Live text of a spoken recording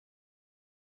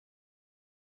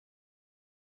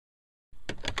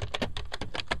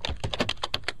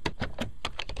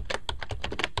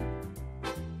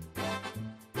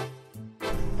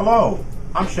Hello,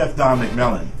 I'm Chef Donald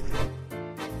McMillan.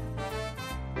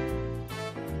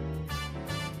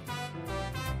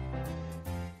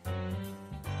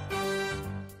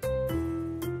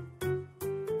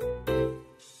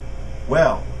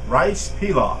 Well, rice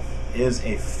pilaf is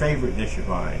a favorite dish of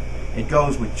mine. It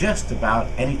goes with just about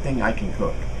anything I can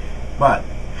cook. But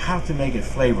how to make it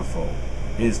flavorful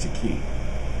is the key.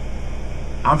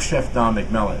 I'm Chef Donald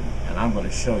McMillan, and I'm going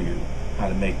to show you how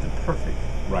to make the perfect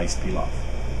rice pilaf.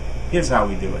 Here's how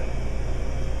we do it.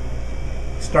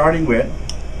 Starting with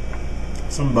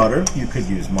some butter. You could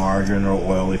use margarine or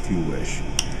oil if you wish.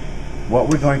 What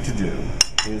we're going to do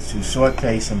is to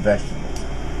saute some vegetables.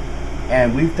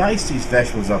 And we've diced these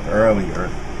vegetables up earlier.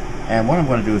 And what I'm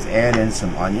going to do is add in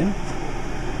some onion.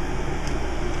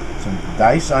 Some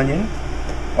diced onion.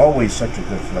 Always such a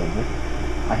good flavor.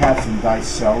 I have some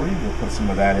diced celery. We'll put some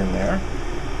of that in there.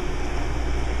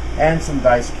 And some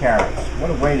diced carrots.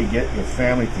 What a way to get your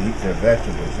family to eat their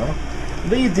vegetables, huh?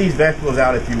 Leave these vegetables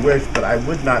out if you wish, but I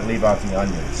would not leave out the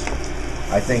onions.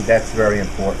 I think that's very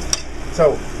important.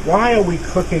 So, why are we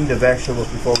cooking the vegetables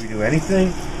before we do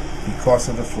anything? Because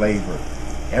of the flavor.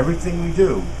 Everything we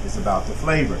do is about the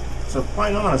flavor. So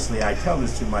quite honestly, I tell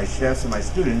this to my chefs and my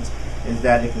students, is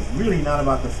that if it's really not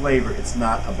about the flavor, it's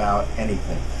not about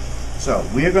anything. So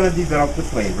we're going to develop the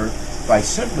flavor by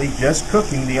simply just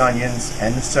cooking the onions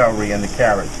and the celery and the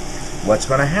carrots. What's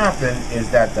going to happen is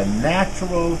that the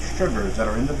natural sugars that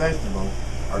are in the vegetable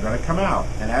are going to come out.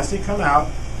 And as they come out,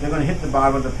 they're going to hit the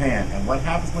bottom of the pan. And what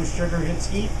happens when sugar hits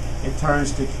heat? It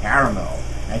turns to caramel.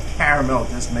 And caramel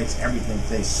just makes everything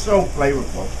taste so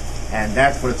flavorful. And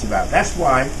that's what it's about. That's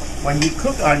why when you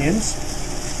cook onions,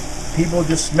 people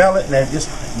just smell it and they're just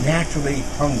naturally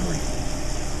hungry.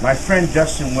 My friend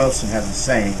Justin Wilson has a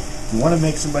saying, if you want to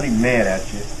make somebody mad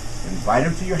at you, invite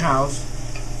them to your house,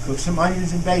 cook some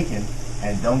onions and bacon,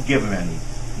 and don't give them any.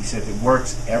 He said it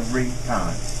works every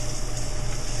time.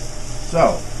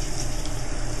 So,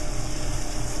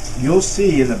 you'll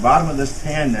see in the bottom of this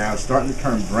pan now it's starting to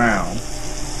turn brown.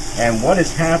 And what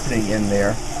is happening in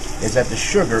there is that the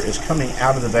sugar is coming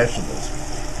out of the vegetables.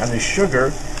 And the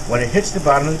sugar, when it hits the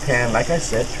bottom of the pan, like I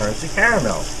said, turns to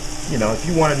caramel. You know, if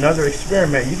you want another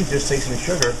experiment, you can just take some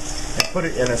sugar and put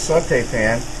it in a saute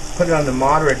pan, put it on the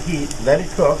moderate heat, let it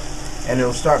cook, and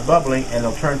it'll start bubbling, and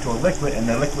it'll turn to a liquid, and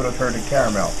the liquid will turn to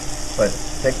caramel. But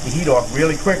take the heat off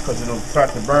really quick because it'll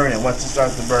start to burn, and once it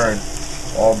starts to burn,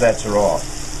 all bets are off,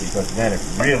 because then it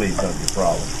really is going to be a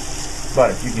problem.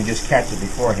 But if you can just catch it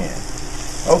beforehand.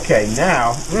 Okay,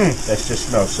 now, that just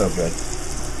smells so good.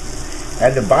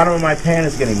 And the bottom of my pan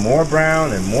is getting more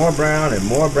brown and more brown and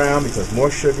more brown because more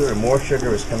sugar and more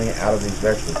sugar is coming out of these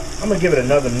vegetables. I'm going to give it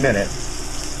another minute.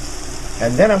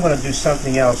 And then I'm going to do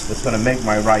something else that's going to make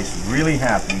my rice really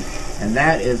happy. And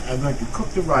that is I'm going to cook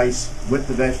the rice with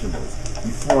the vegetables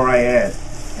before I add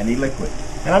any liquid.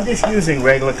 And I'm just using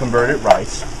regular converted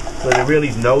rice. So there really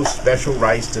is no special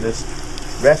rice to this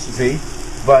recipe,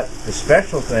 but the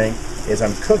special thing is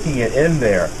I'm cooking it in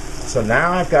there. So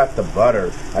now I've got the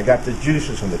butter, I got the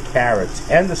juices from the carrots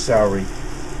and the celery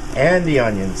and the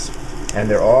onions, and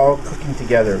they're all cooking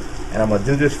together, and I'm going to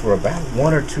do this for about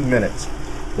 1 or 2 minutes.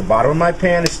 The bottom of my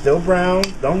pan is still brown.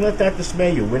 Don't let that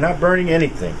dismay you. We're not burning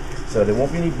anything, so there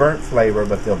won't be any burnt flavor,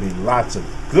 but there'll be lots of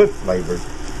good flavors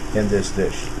in this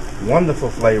dish. Wonderful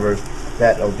flavors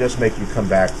that will just make you come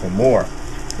back for more.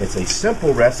 It's a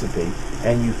simple recipe,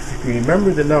 and if you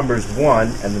remember the numbers 1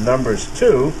 and the numbers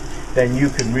 2, then you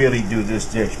can really do this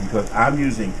dish, because I'm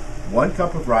using 1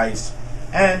 cup of rice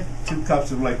and 2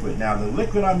 cups of liquid. Now the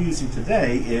liquid I'm using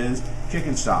today is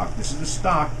chicken stock. This is the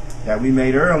stock that we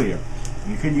made earlier.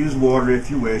 You can use water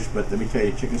if you wish, but let me tell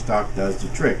you, chicken stock does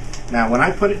the trick. Now when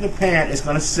I put it in the pan, it's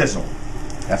going to sizzle.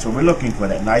 That's what we're looking for,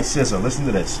 that nice sizzle. Listen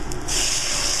to this.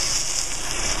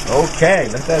 Okay,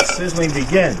 let that sizzling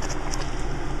begin.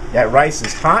 That rice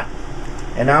is hot,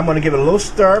 and now I'm going to give it a little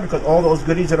stir, because all those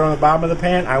goodies that are on the bottom of the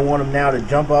pan, I want them now to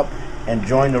jump up and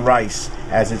join the rice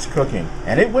as it's cooking.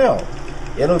 And it will.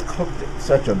 It'll cook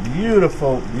such a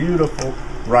beautiful, beautiful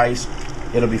rice.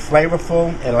 It'll be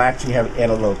flavorful. It'll actually add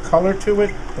a little color to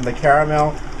it from the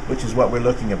caramel, which is what we're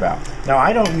looking about. Now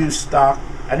I don't use stock.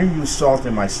 I didn't use salt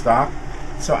in my stock,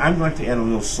 so I'm going to add a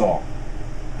little salt.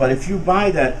 But if you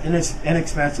buy that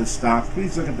inexpensive stock,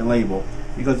 please look at the label,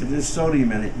 because if there's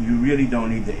sodium in it, you really don't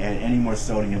need to add any more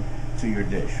sodium to your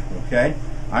dish, okay?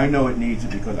 I know it needs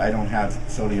it because I don't have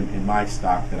sodium in my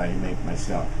stock that I make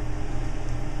myself.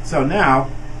 So now,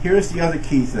 here's the other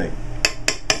key thing.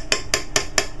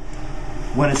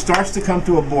 When it starts to come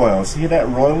to a boil, see that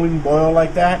rolling boil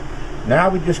like that? Now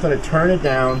we're just going to turn it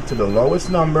down to the lowest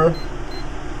number,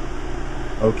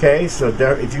 Okay, so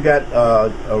there, if you got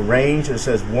a range that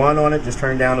says 1 on it, just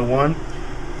turn it down to 1.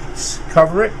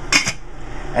 Cover it,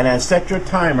 and then set your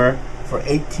timer for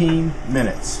 18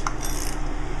 minutes.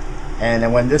 And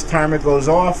then when this timer goes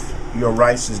off, your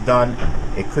rice is done.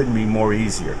 It couldn't be more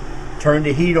easier. Turn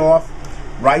the heat off.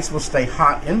 Rice will stay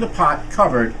hot in the pot,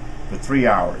 covered, for 3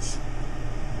 hours.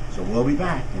 So we'll be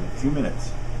back in a few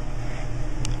minutes.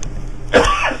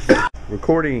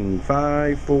 Recording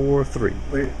 5, 4, 3.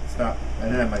 Wait, stop. I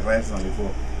didn't have my glasses on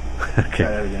before. Okay.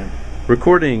 Try that again.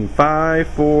 Recording 5,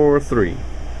 4, 3.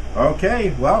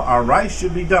 Okay, well, our rice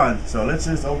should be done. So let's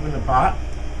just open the pot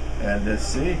and let's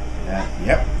see.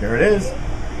 Yep, there it is.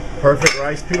 Perfect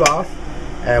rice pilaf.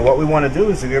 And what we want to do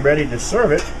is to get ready to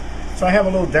serve it. So I have a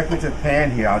little decorative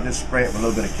pan here. I'll just spray it with a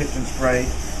little bit of kitchen spray,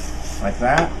 like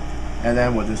that. And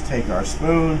then we'll just take our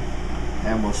spoon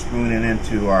and we'll spoon it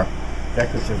into our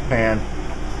decorative pan.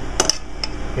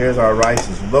 Here's our rice.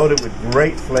 It's loaded with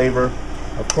great flavor.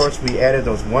 Of course, we added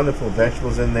those wonderful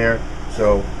vegetables in there.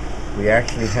 So we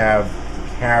actually have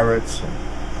the carrots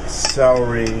and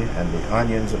celery and the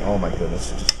onions, and oh my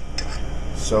goodness, just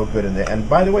so good in there. And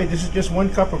by the way, this is just 1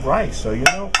 cup of rice. So you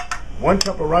know, 1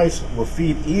 cup of rice will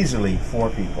feed easily 4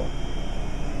 people.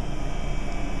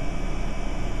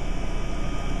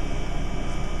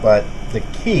 But the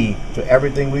key to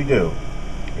everything we do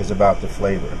is about the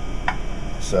flavor.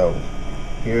 So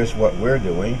here's what we're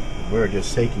doing. We're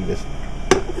just taking this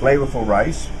flavorful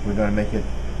rice. We're going to make it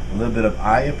a little bit of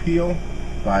eye appeal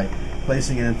by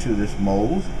placing it into this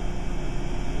mold.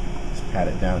 Just pat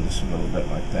it down just a little bit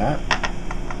like that.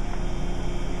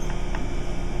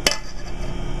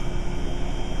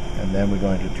 And then we're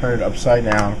going to turn it upside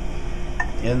down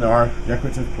in our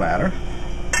decorative platter.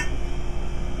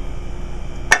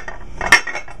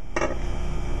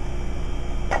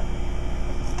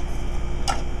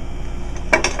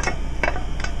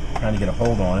 Trying to get a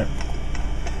hold on it.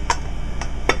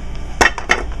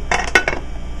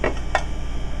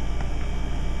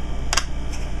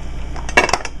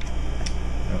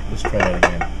 Oh, let's try that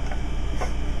again.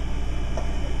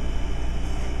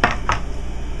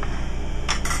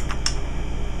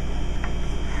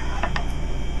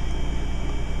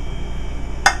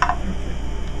 Okay.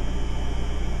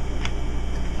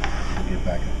 We'll get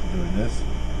back to doing this.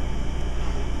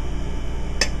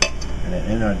 And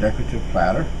then in our decorative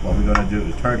platter, what we're going to do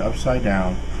is turn it upside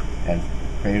down and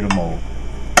create a mold.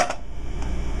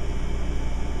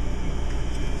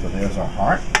 So there's our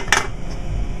heart.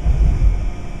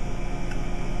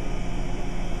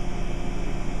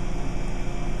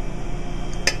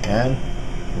 And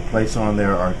we'll place on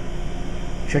there our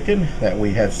chicken that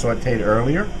we had sauteed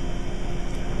earlier.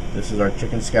 This is our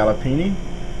chicken scallopini.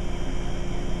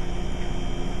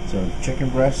 So chicken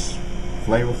breasts,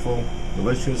 flavorful,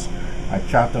 delicious. I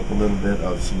chopped up a little bit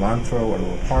of cilantro or a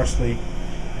little parsley,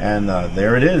 and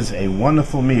there it is, a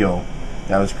wonderful meal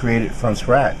that was created from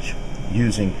scratch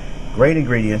using great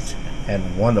ingredients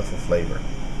and wonderful flavor.